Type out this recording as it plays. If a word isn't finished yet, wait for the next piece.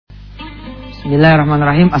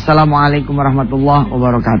Bismillahirrahmanirrahim. Assalamualaikum warahmatullahi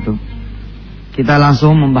wabarakatuh. Kita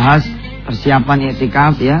langsung membahas persiapan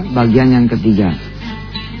i'tikaf ya, bagian yang ketiga.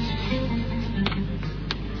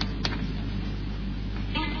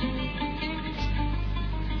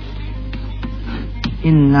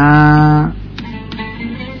 Inna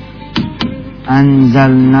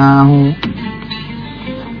anzalnahu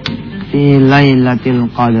fi lailatul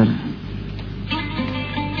qadar.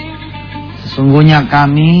 Sesungguhnya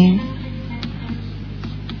kami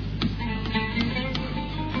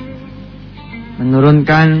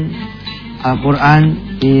menurunkan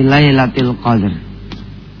Al-Quran di Lailatul Qadar.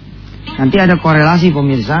 Nanti ada korelasi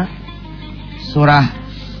pemirsa, surah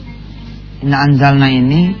Inna Anzalna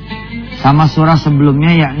ini sama surah sebelumnya,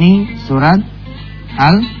 yakni surat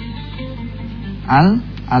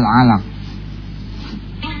Al-Alaq.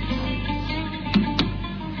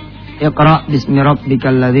 Iqra bismi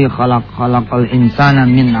rabbikal ladzi khalaq, khalaqal insana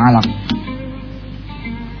min 'alaq.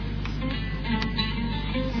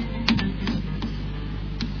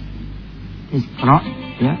 Iqra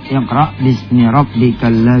ya, Iqra bismi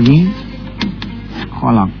rabbikal ladzi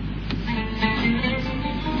khalaq.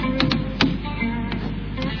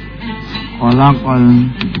 Khalaqal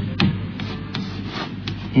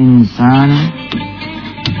insana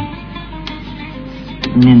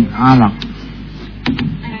min 'alaq.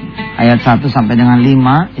 Ayat 1 sampai dengan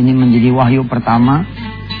 5 ini menjadi wahyu pertama.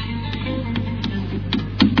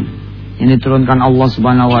 Ini diturunkan Allah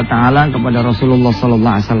Subhanahu wa taala kepada Rasulullah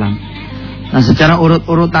sallallahu alaihi wasallam. Nah, secara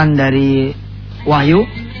urut-urutan dari wahyu,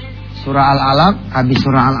 surah Al-Alaq, habis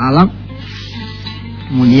surah Al-Alaq,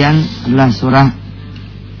 kemudian adalah surah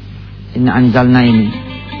Inna Anzalna ini,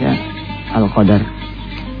 ya, Al-Qadar.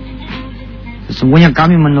 Sesungguhnya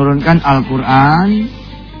kami menurunkan Al-Quran,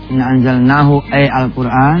 Inna Anzalnahu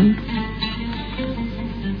Al-Quran,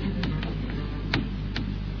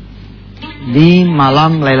 di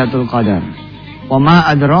malam Lailatul Qadar. Wa ma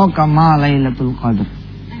adraka ma Lailatul Qadar.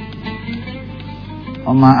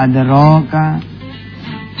 Wa ma adraka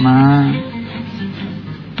ma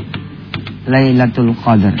Lailatul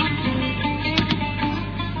Qadar.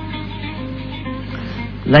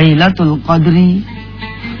 Lailatul Qadri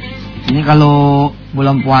ini kalau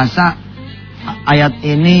bulan puasa, ayat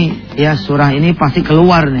ini ya, surah ini pasti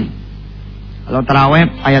keluar nih. Kalau tarawih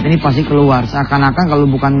ayat ini pasti keluar. Seakan-akan kalau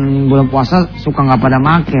bukan bulan puasa suka nggak pada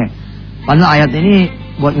make. Padahal ayat ini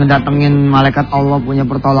buat ngedatengin malaikat Allah punya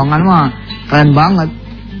pertolongan mah keren banget.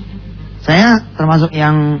 Saya termasuk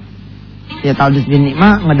yang ya Talbis bin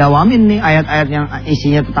Nikmah ngedawamin nih ayat-ayat yang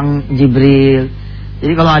isinya tentang Jibril.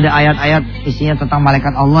 Jadi kalau ada ayat-ayat isinya tentang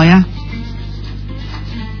malaikat Allah ya,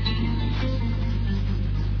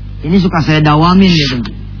 ini suka saya dawamin gitu.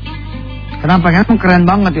 Kenapa? Karena keren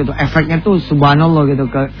banget itu, efeknya tuh subhanallah gitu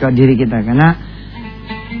ke diri kita. Karena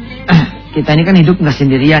kita ini kan hidup nggak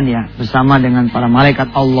sendirian ya, bersama dengan para malaikat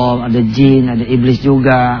Allah, ada jin, ada iblis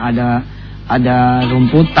juga, ada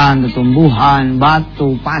rumputan, tumbuhan,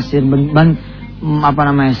 batu, pasir,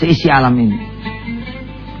 seisi alam ini.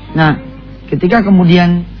 Nah, ketika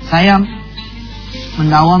kemudian saya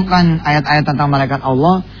mendawamkan ayat-ayat tentang malaikat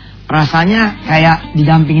Allah, rasanya kayak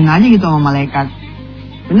didampingin aja gitu sama malaikat.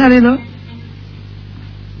 Benar itu.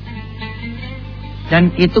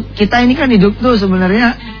 Dan itu kita ini kan hidup tuh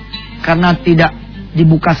sebenarnya karena tidak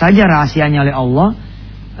dibuka saja rahasianya oleh Allah,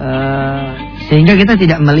 sehingga kita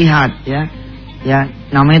tidak melihat ya. Ya,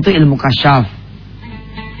 namanya itu ilmu kasyaf.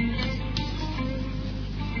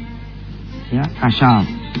 Ya, kasyaf.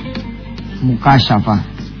 Mukasyafah.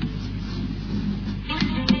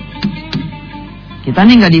 Kita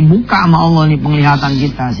nih nggak dibuka sama Allah nih penglihatan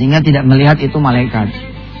kita, sehingga tidak melihat itu malaikat.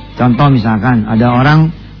 Contoh misalkan ada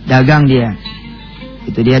orang dagang dia.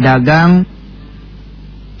 Itu dia dagang,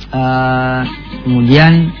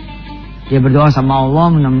 kemudian dia berdoa sama Allah,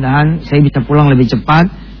 mudah-mudahan saya bisa pulang lebih cepat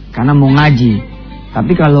karena mau ngaji.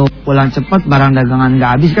 Tapi kalau pulang cepat barang dagangan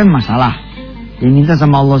nggak habis kan masalah. Dia minta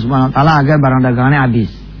sama Allah Subhanahu wa taala agar barang dagangannya habis.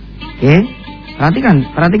 Oke?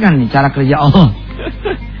 Perhatikan nih cara kerja Allah.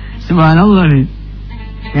 Subhanallah nih.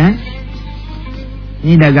 Ya.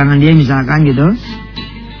 Ini dagangan dia misalkan gitu.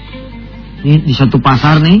 Ini di satu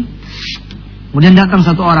pasar nih. Kemudian datang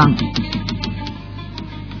satu orang,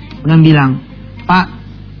 kemudian bilang, Pak,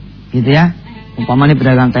 gitu ya, umpamanya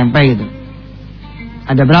pedagang tempe gitu.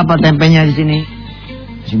 Ada berapa tempenya di sini?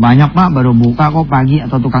 Masih banyak Pak, baru buka kok pagi,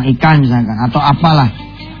 atau tukang ikan misalkan, atau apalah.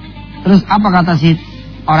 Terus apa kata si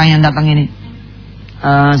orang yang datang ini?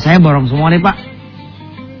 Saya borong semua deh Pak.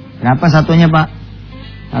 Berapa satunya Pak?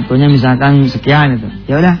 Satunya misalkan sekian itu.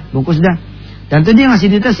 Ya udah, bungkus dah. Dan tuh dia ngasih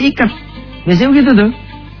duitnya seikat. Biasanya begitu tuh.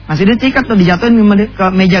 Masih dia cikat tuh, dijatuhin ke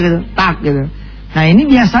meja gitu, tak gitu. Nah ini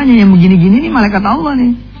biasanya yang begini-gini nih malaikat Allah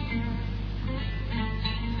nih.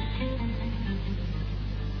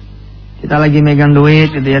 Kita lagi megang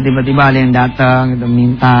duit gitu ya, tiba-tiba ada yang datang gitu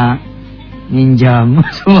minta minjam.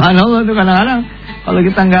 Subhanallah tuh kadang-kadang kalau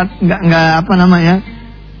kita nggak apa namanya,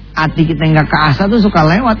 hati kita nggak keasa tuh suka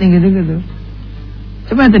lewat yang gitu-gitu.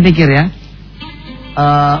 Coba nanti pikir ya,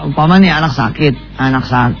 umpama nih anak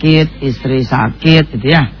sakit, istri sakit gitu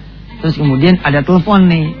ya. Terus kemudian ada telepon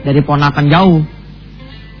nih dari ponakan jauh.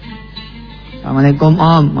 Assalamualaikum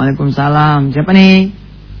Om. Waalaikumsalam. Siapa nih?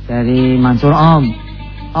 Dari Mansur Om.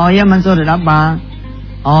 Oh iya Mansur, ada apa?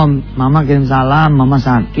 Om, Mama kirim salam, Mama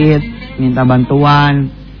sakit, minta bantuan.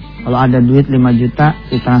 Kalau ada duit 5 juta,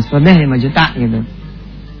 ditransfer deh 5 juta gitu.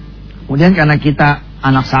 Kemudian karena kita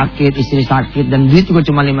anak sakit, istri sakit, dan duit juga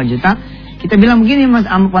cuma 5 juta, kita bilang begini Mas,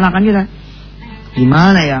 sama ponakan kita.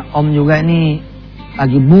 Gimana ya, Om juga ini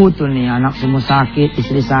lagi butuh nih, anak semua sakit,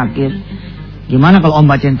 istri sakit. Gimana kalau Om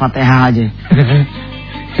bacain Fatihah aja?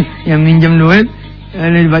 Yang minjem duit,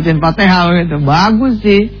 dibacain Fatihah gitu. Bagus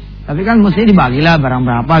sih. Tapi kan mesti dibagilah barang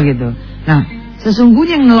berapa gitu. Nah,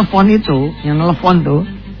 sesungguhnya yang nelfon tuh,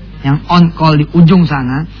 yang on call di ujung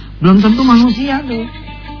sana, belum tentu manusia tuh.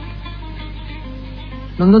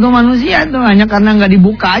 Belum tentu manusia tuh, hanya karena nggak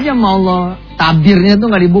dibuka aja sama Allah. Tabirnya tuh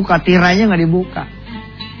nggak dibuka, tirainya nggak dibuka.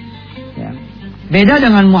 Ya. Beda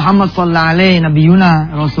dengan Muhammad sallallahu alaihi, Nabi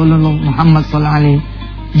Yuna, Rasulullah Muhammad sallallahu alaihi.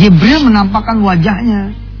 Jibril menampakkan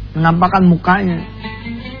wajahnya, menampakkan mukanya.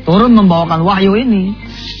 Turun membawakan wahyu ini.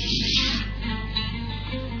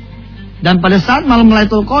 Dan pada saat malam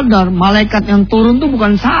Lailatul Qadar, malaikat yang turun tuh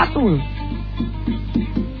bukan satu.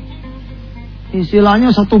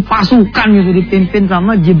 Istilahnya satu pasukan gitu, dipimpin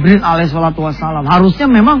sama Jibril alaihissalatu wassalam. Harusnya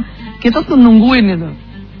memang kita tuh nungguin gitu.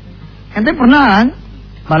 Ente pernah kan?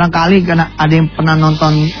 Barangkali karena ada yang pernah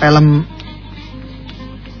nonton film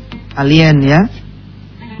Alien ya.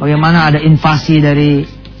 Bagaimana ada invasi dari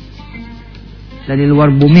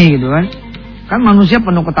luar bumi gitu kan. Kan manusia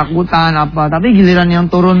penuh ketakutan apa, tapi giliran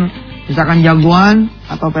yang turun misalkan jagoan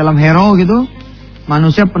atau film hero gitu,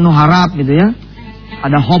 manusia penuh harap gitu ya.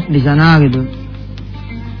 Ada hope di sana gitu.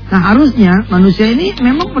 Nah harusnya manusia ini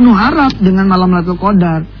memang penuh harap dengan malam Lailatul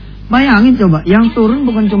Qadar. Bayangin coba, yang turun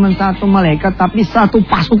bukan cuma satu malaikat, tapi satu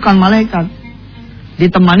pasukan malaikat.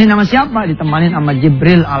 Ditemani sama siapa? Ditemani sama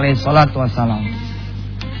Jibril alaihissalatu wassalam.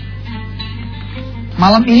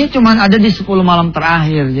 Malam ini cuma ada di 10 malam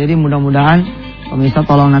terakhir. Jadi mudah-mudahan pemirsa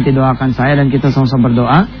tolong nanti doakan saya dan kita sama-sama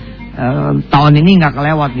berdoa. Tahun ini gak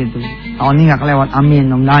kelewat gitu. Tahun ini gak kelewat, amin.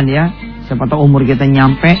 Mudah-mudahan ya. Siapa tahu umur kita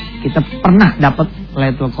nyampe, kita pernah dapat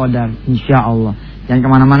Lailatul Qadar, insya Allah. Jangan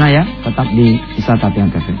kemana-mana ya, tetap di Kisah Tapian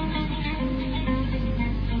TV.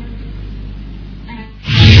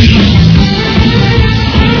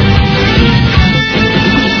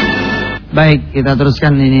 Baik, kita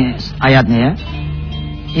teruskan ini ayatnya ya.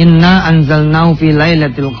 Inna anzalnahu fi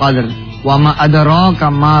lailatul qadr wa ma adraka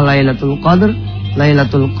ma lailatul qadr.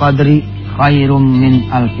 Lailatul qadri khairum min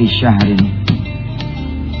alfi syahrin.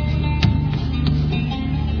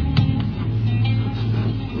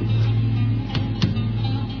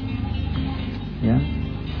 Ya.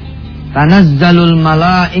 Tanazzalul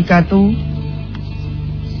malaikatu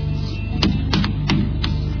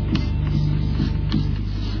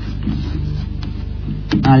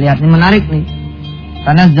Nah, lihat ini menarik nih.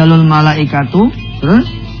 Tanazzalul malaikatu terus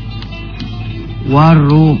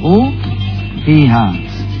waruhu fiha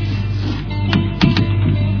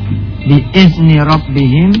bi izni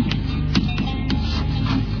rabbihim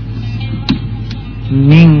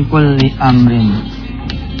min kulli amrin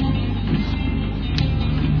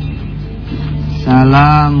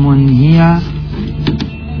salamun hiya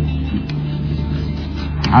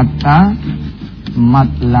hatta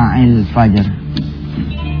matla'il fajr.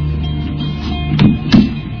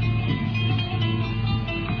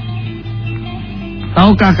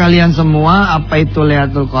 Tahukah kalian semua apa itu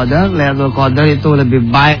Lailatul Qadar? Lailatul Qadar itu lebih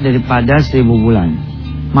baik daripada 1000 bulan.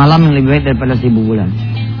 Malam yang lebih baik daripada 1000 bulan.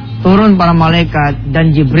 Turun para malaikat dan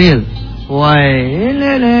Jibril. Woi,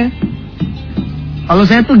 ini. Kalau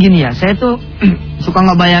saya tuh gini ya, saya tuh suka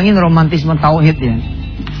ngebayangin romantisme tauhid ya.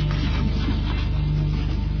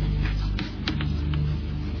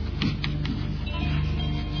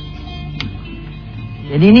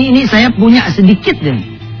 Jadi ini saya punya sedikit deh.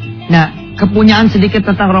 Nah, kepunyaan sedikit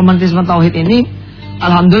tentang romantisme tauhid ini,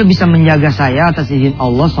 alhamdulillah bisa menjaga saya atas izin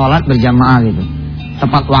Allah sholat berjamaah gitu,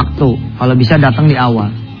 tepat waktu. Kalau bisa datang di awal.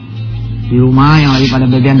 Di rumah yang lagi pada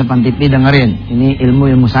bebean depan TV dengerin. Ini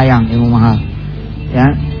ilmu sayang, ilmu mahal. Ya,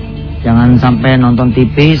 jangan sampai nonton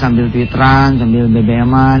TV sambil twitteran, sambil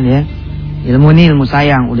BBM-an ya. Ilmu ini ilmu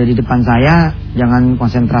sayang, udah di depan saya, jangan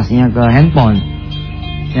konsentrasinya ke handphone.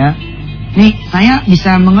 Ya. Nih, saya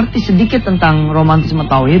bisa mengerti sedikit tentang romantisme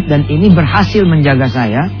tauhid dan ini berhasil menjaga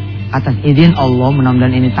saya atas izin Allah.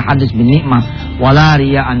 Mudah-mudahan ini tahadus bin nikmah wala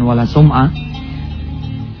riya'an wala sum'ah,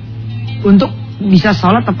 untuk bisa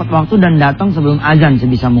sholat tepat waktu dan datang sebelum azan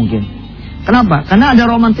sebisa mungkin. Kenapa? Karena ada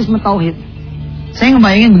romantisme tauhid. Saya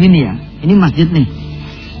ngebayangin begini ya, ini masjid nih.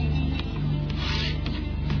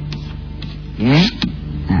 Oke.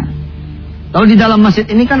 Nah, kalau di dalam masjid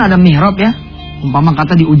ini kan ada mihrab ya. Umpama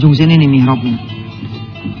kata di ujung sini nih mihrabnya.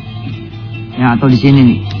 Ya, atau di sini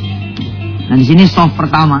nih. Nah, di sini shaf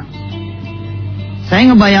pertama. Saya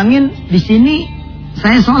ngebayangin di sini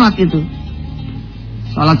saya sholat itu.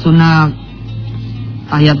 Sholat sunnah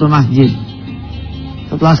tahiyatul masjid.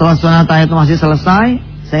 Setelah sholat sunnah tahiyatul masjid selesai,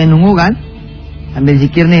 saya nunggu kan, sambil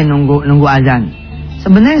zikir nih, nunggu azan.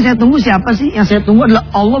 Sebenarnya yang saya tunggu siapa sih? Yang saya tunggu adalah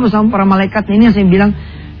Allah bersama para malaikat. Ini yang saya bilang,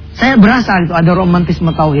 saya berasa itu ada romantisme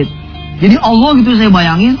tauhid. Jadi Allah gitu saya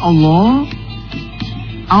bayangin, Allah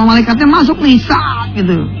sama malaikatnya masuk nih, saat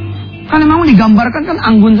gitu. Kan memang digambarkan kan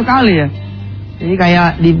anggun sekali ya. Jadi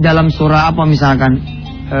kayak di dalam surah apa misalkan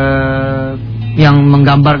yang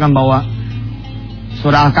menggambarkan bahwa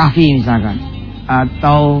surah Al-Kahfi misalkan,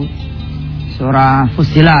 atau surah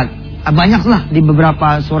Fussilat, banyaklah di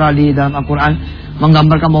beberapa surah di dalam Al-Quran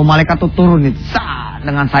menggambarkan bahwa malaikat itu turun itu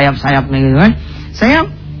dengan sayap-sayapnya gitu kan. Saya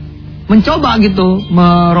mencoba gitu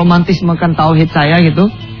meromantismekan tauhid saya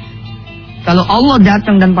gitu. Kalau Allah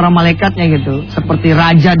datang dan para malaikatnya gitu, seperti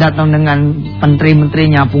raja datang dengan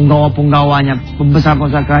menteri-menterinya, punggawa-punggawanya,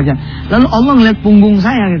 pembesar-pembesar kerajaan. Lalu Allah ngeliat punggung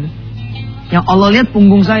saya gitu. Yang Allah lihat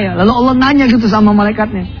punggung saya. Lalu Allah nanya gitu sama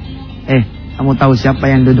malaikatnya, kamu tahu siapa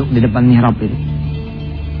yang duduk di depan mihrab itu?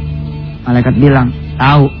 Malaikat bilang,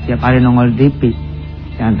 tahu, tiap hari nongol di TV,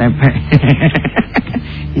 yang TV.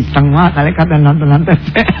 Iseng banget malaikat dan nonton TV.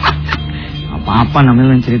 Apa-apa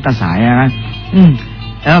namanya cerita saya kan.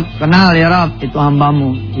 Ya, kenal ya Rob, itu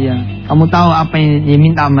hambamu. Iya. Kamu tahu apa yang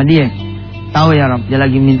diminta sama dia? Tahu ya Rob, dia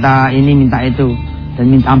lagi minta ini, minta itu, dan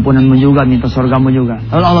minta ampunanmu juga, minta surgamu juga.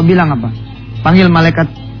 Lalu Allah bilang apa? Panggil malaikat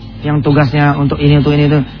yang tugasnya untuk ini,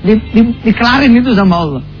 itu. Dikelarin itu sama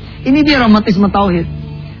Allah. Ini dia romantisme tauhid.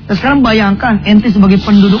 Dan sekarang bayangkan, ente sebagai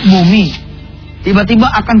penduduk bumi, tiba-tiba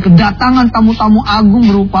akan kedatangan tamu-tamu agung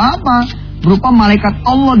berupa apa? Berupa malaikat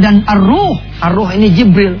Allah dan ar-ruh. Ar-ruh ini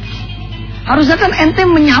Jibril. Harusnya kan ente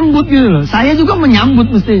menyambut gitu loh. Saya juga menyambut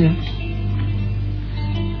mestinya.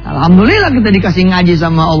 Alhamdulillah kita dikasih ngaji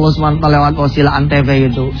sama Allah SWT lewat wasilah Antv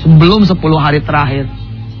gitu. Sebelum 10 hari terakhir.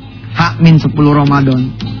 H-10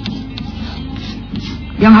 Ramadan.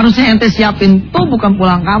 Yang harusnya ente siapin tuh bukan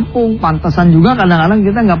pulang kampung. Pantesan juga kadang-kadang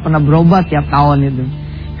kita gak pernah berobat tiap tahun itu.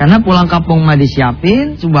 Karena pulang kampung mah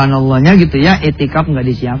disiapin, subhanallahnya gitu ya, etikaf gak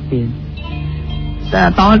disiapin.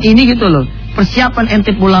 Tahun ini gitu loh, persiapan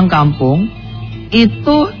ente pulang kampung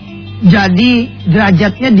itu jadi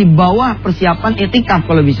derajatnya di bawah persiapan etikaf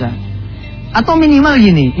kalau bisa. Atau minimal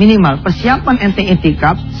gini, minimal persiapan ente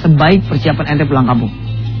etikaf sebaik persiapan ente pulang kampung.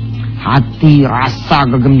 Hati, rasa,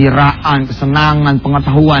 kegembiraan, kesenangan,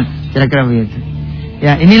 pengetahuan, kira-kira begitu.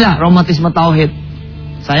 Ya, inilah romantisme tauhid.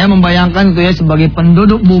 Saya membayangkan itu ya sebagai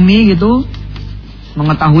penduduk bumi gitu,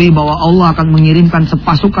 mengetahui bahwa Allah akan mengirimkan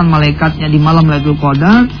sepasukan malaikatnya di malam Lailatul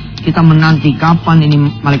Qadar. Kita menanti kapan ini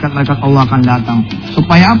malaikat-malaikat Allah akan datang.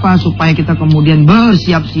 Supaya apa? Supaya kita kemudian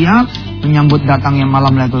bersiap-siap menyambut datangnya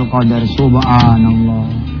malam Lailatul Qadar. Subhanallah.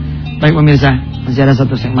 Baik pemirsa, masih ada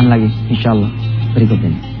satu segmen lagi insyaallah berikut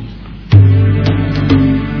ini.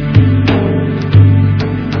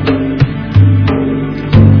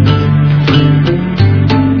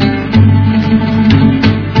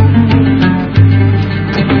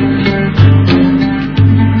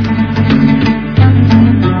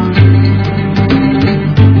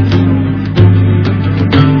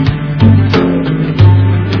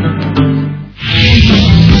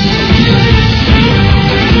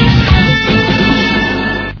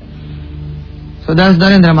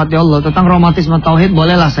 Saudara-saudara yang dirahmati Allah, tentang romantisme tauhid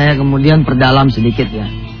bolehlah saya kemudian perdalam sedikit ya.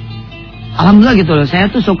 Alhamdulillah gitu loh,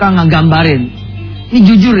 saya tuh suka ngegambarin. Ini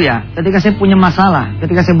jujur ya, ketika saya punya masalah,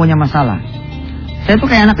 saya tuh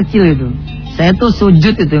kayak anak kecil itu. Saya tuh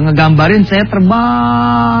sujud itu, ngegambarin saya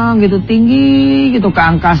terbang gitu, tinggi gitu ke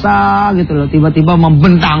angkasa gitu loh. Tiba-tiba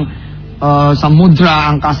membentang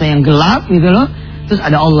samudra angkasa yang gelap gitu loh. Terus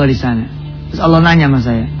ada Allah di sana. Terus Allah nanya sama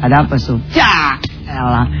saya, ada apa Suf?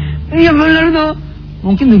 Elah. Iya benar tuh.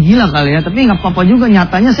 Mungkin udah gila kali ya, tapi nggak apa-apa juga.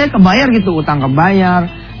 Nyatanya saya kebayar gitu, utang kebayar,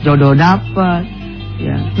 jodoh dapat.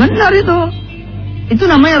 Ya, benar itu. Itu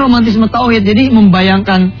namanya romantisme tauhid. Jadi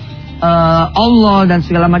membayangkan Allah dan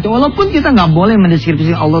segala macam. Walaupun kita nggak boleh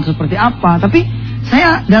mendeskripsikan Allah seperti apa, tapi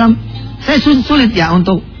saya sulit ya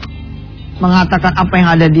untuk mengatakan apa yang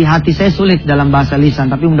ada di hati saya sulit dalam bahasa lisan,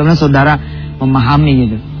 tapi mudah-mudahan saudara memahami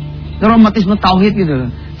gitu. Itu romantisme tauhid gitu.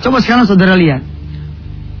 Coba sekarang saudara lihat.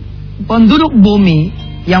 Penduduk bumi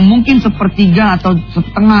yang mungkin 1/3 atau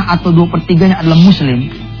 1/2 atau 2/3-nya adalah muslim.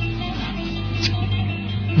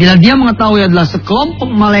 Bila dia mengetahui adalah sekelompok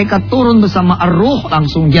malaikat turun bersama ar-ruh,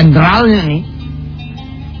 langsung jenderalnya nih.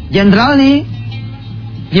 Jenderal nih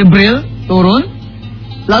Jibril turun.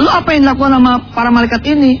 Lalu apa yang dilakukan sama para malaikat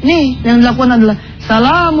ini? Nih, yang dilakukan adalah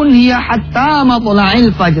salamun hiya hatta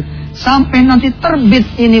matla'il fajr. Sampai nanti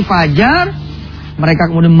terbit ini fajar, mereka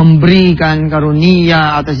kemudian memberikan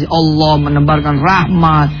karunia atas Allah, menebarkan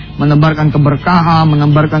rahmat, menebarkan keberkahan,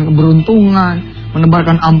 menebarkan keberuntungan,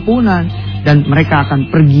 menebarkan ampunan, dan mereka akan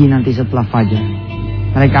pergi nanti setelah fajar.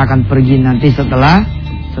 Mereka akan pergi nanti setelah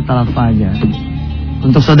fajar.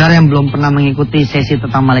 Untuk saudara yang belum pernah mengikuti sesi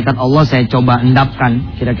tentang malaikat Allah, saya coba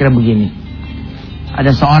endapkan kira-kira begini. Ada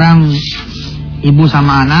seorang ibu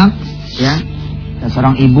sama anak, ya. Ada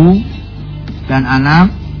seorang ibu dan anak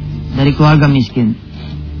dari keluarga miskin.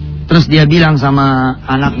 Terus dia bilang sama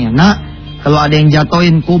anaknya, "Nak, kalau ada yang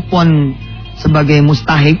jatuhin kupon sebagai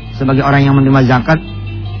mustahik, sebagai orang yang menerima zakat,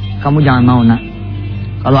 kamu jangan mau, Nak.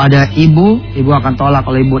 Kalau ada ibu akan tolak.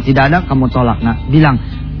 Kalau ibu tidak ada, kamu tolak, Nak. Bilang,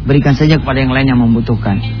 berikan saja kepada yang lain yang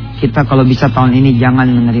membutuhkan. Kita kalau bisa tahun ini jangan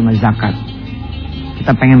menerima zakat.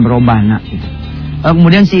 Kita pengen berubah, Nak." Gitu. Lalu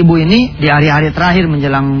kemudian si ibu ini di hari-hari terakhir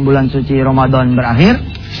menjelang bulan suci Ramadan berakhir,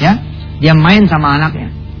 ya, dia main sama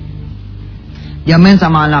anaknya.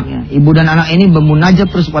 Ibu dan anak ini bermunajat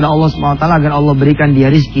terus pada Allah SWT agar Allah berikan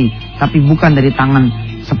dia rizki. Tapi bukan dari tangan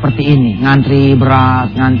seperti ini. Ngantri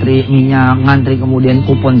beras, ngantri minyak, ngantri kemudian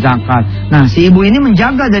kupon zakat. Nah, si ibu ini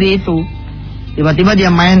menjaga dari itu. Tiba-tiba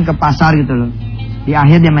dia main ke pasar gitu loh. Di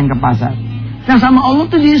akhir dia main ke pasar. Nah, sama Allah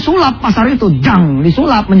tuh disulap pasar itu.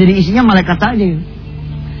 Disulap menjadi isinya malaikat saja gitu.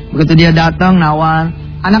 Begitu dia datang nawar,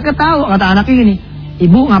 anaknya tahu, kata anaknya gini,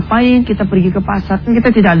 "Ibu ngapain kita pergi ke pasar? Kan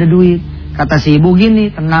kita tidak ada duit." Kata si ibu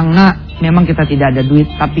gini, "Tenang, Nak, memang kita tidak ada duit,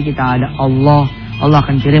 tapi kita ada Allah. Allah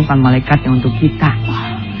akan kirimkan malaikatnya untuk kita."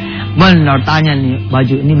 Benar, tanya nih,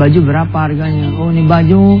 ini baju berapa harganya? Oh, ini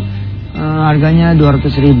baju harganya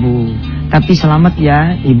 200.000. Tapi selamat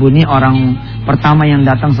ya, ibu ini orang pertama yang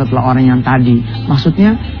datang setelah orang yang tadi.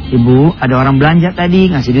 Maksudnya, ibu ada orang belanja tadi,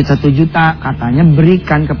 ngasih duit 1 juta. Katanya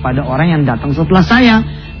berikan kepada orang yang datang setelah saya.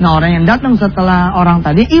 Nah, orang yang datang setelah orang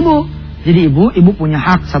tadi, ibu. Jadi ibu punya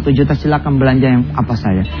hak 1 juta, silakan belanja yang apa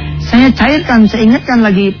saya. Saya cairkan, saya ingatkan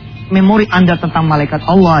lagi memori Anda tentang malaikat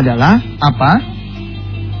Allah adalah apa?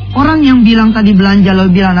 Orang yang bilang tadi belanja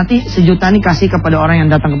lalu bilang nanti 1 juta ini kasih kepada orang yang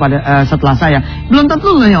datang kepada setelah saya. Belum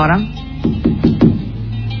tentu loh ya orang.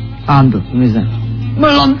 Paham tuh, misalnya.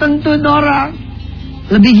 Belum tentu orang.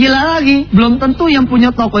 Lebih gila lagi, belum tentu yang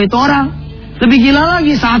punya toko itu orang. Lebih gila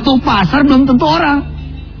lagi, satu pasar belum tentu orang.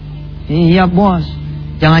 Iya bos.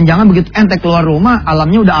 Jangan-jangan begitu ente keluar rumah,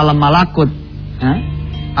 alamnya udah alam malakut.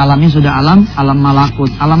 Alamnya sudah alam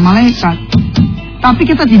malakut, alam malaikat. Tapi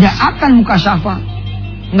kita tidak akan mukasyafah.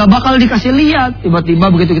 Nggak bakal dikasih lihat.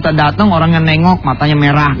 Tiba-tiba begitu kita datang, orangnya nengok, matanya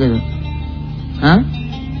merah gitu.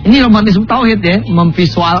 Ini romantisme tauhid ya,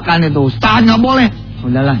 memvisualkan itu. Ustaz nggak boleh.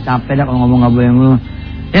 Udahlah, capek dah kalau ngomong nggak boleh.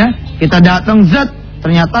 Ya, kita datang zat,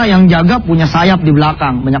 ternyata yang jaga punya sayap di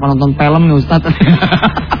belakang. Banyak nonton film nih Ustaz.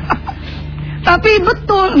 Tapi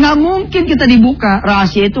betul, nggak mungkin kita dibuka.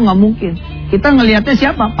 Rahasia itu nggak mungkin. Kita ngelihatnya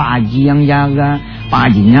siapa? Pak Haji yang jaga. Pak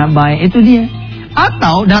Hajinya baik, itu dia.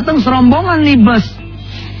 Atau datang serombongan nih bus.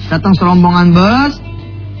 Datang serombongan bus.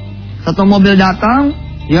 Satu mobil datang.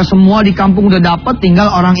 Ya semua di kampung udah dapat, tinggal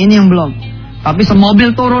orang ini yang belum. Tapi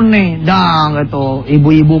semobil turun nih. Dang gitu.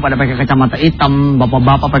 Ibu-ibu pada pakai kacamata hitam.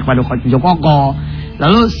 Bapak-bapak pakai baju koko.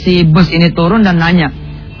 Lalu si bus ini turun dan nanya,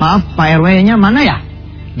 "Maaf Pak RW-nya mana ya?"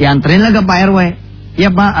 Dianterin lagi ke Pak RW. "Ya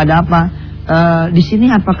Pak, ada apa?" Di sini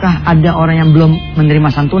apakah ada orang yang belum menerima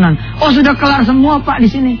santunan?" "Oh sudah kelar semua Pak di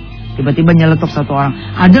sini." Tiba-tiba nyeletuk satu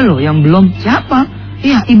orang, "Ada loh yang belum." "Siapa?"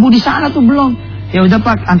 "Iya ibu di sana tuh belum." "Ya udah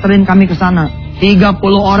Pak, anterin kami ke sana."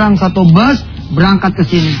 30 orang satu bus berangkat ke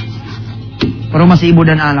sini. Ke rumah si ibu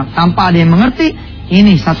dan anak. Tanpa ada yang mengerti,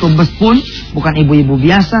 ini satu bus pun bukan ibu-ibu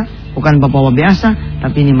biasa, bukan bapak-bapak biasa,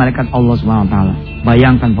 tapi ini malaikat Allah SWT.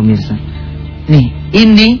 Bayangkan pemirsa. Nih,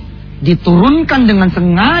 ini diturunkan dengan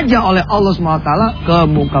sengaja oleh Allah SWT ke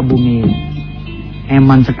muka bumi.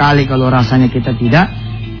 Eman sekali kalau rasanya kita tidak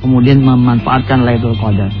kemudian memanfaatkan Lailatul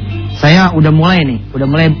Qadar. Saya udah mulai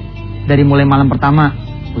dari malam pertama.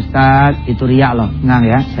 "Ustaz, itu riak loh." Nggak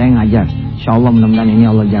ya, saya ngajar. Insyaallah mudah-mudahan ini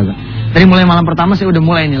Allah jaga. Dari mulai malam pertama saya udah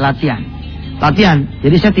mulai latihan.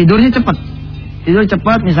 Jadi saya tidurnya cepat.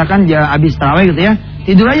 Misalkan habis tarawih gitu ya.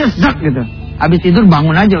 Tidur aja zak gitu. Habis tidur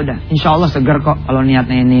bangun aja udah. Insya Allah segar kok kalau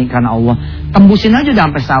niatnya ini karena Allah. Tembusin aja udah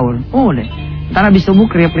sampai sahur. Udah. Ntar habis subuh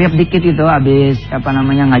kriap-kriap dikit gitu. Habis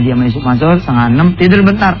ngaji sama Yusuf Mansur 5:30 tidur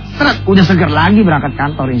bentar. Seret udah segar lagi berangkat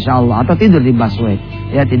kantor insya Allah. Atau tidur di busway.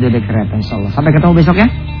 Ya tidur di kereta insya Allah. Sampai ketemu besok ya.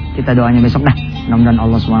 Kita doanya besok dah. Mudah-mudahan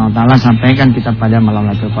Allah SWT sampaikan kita pada malam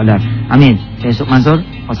Lailatul Qadar. Amin. Saya Yusuf Mansur.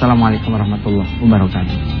 Wassalamualaikum warahmatullahi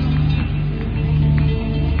wabarakatuh.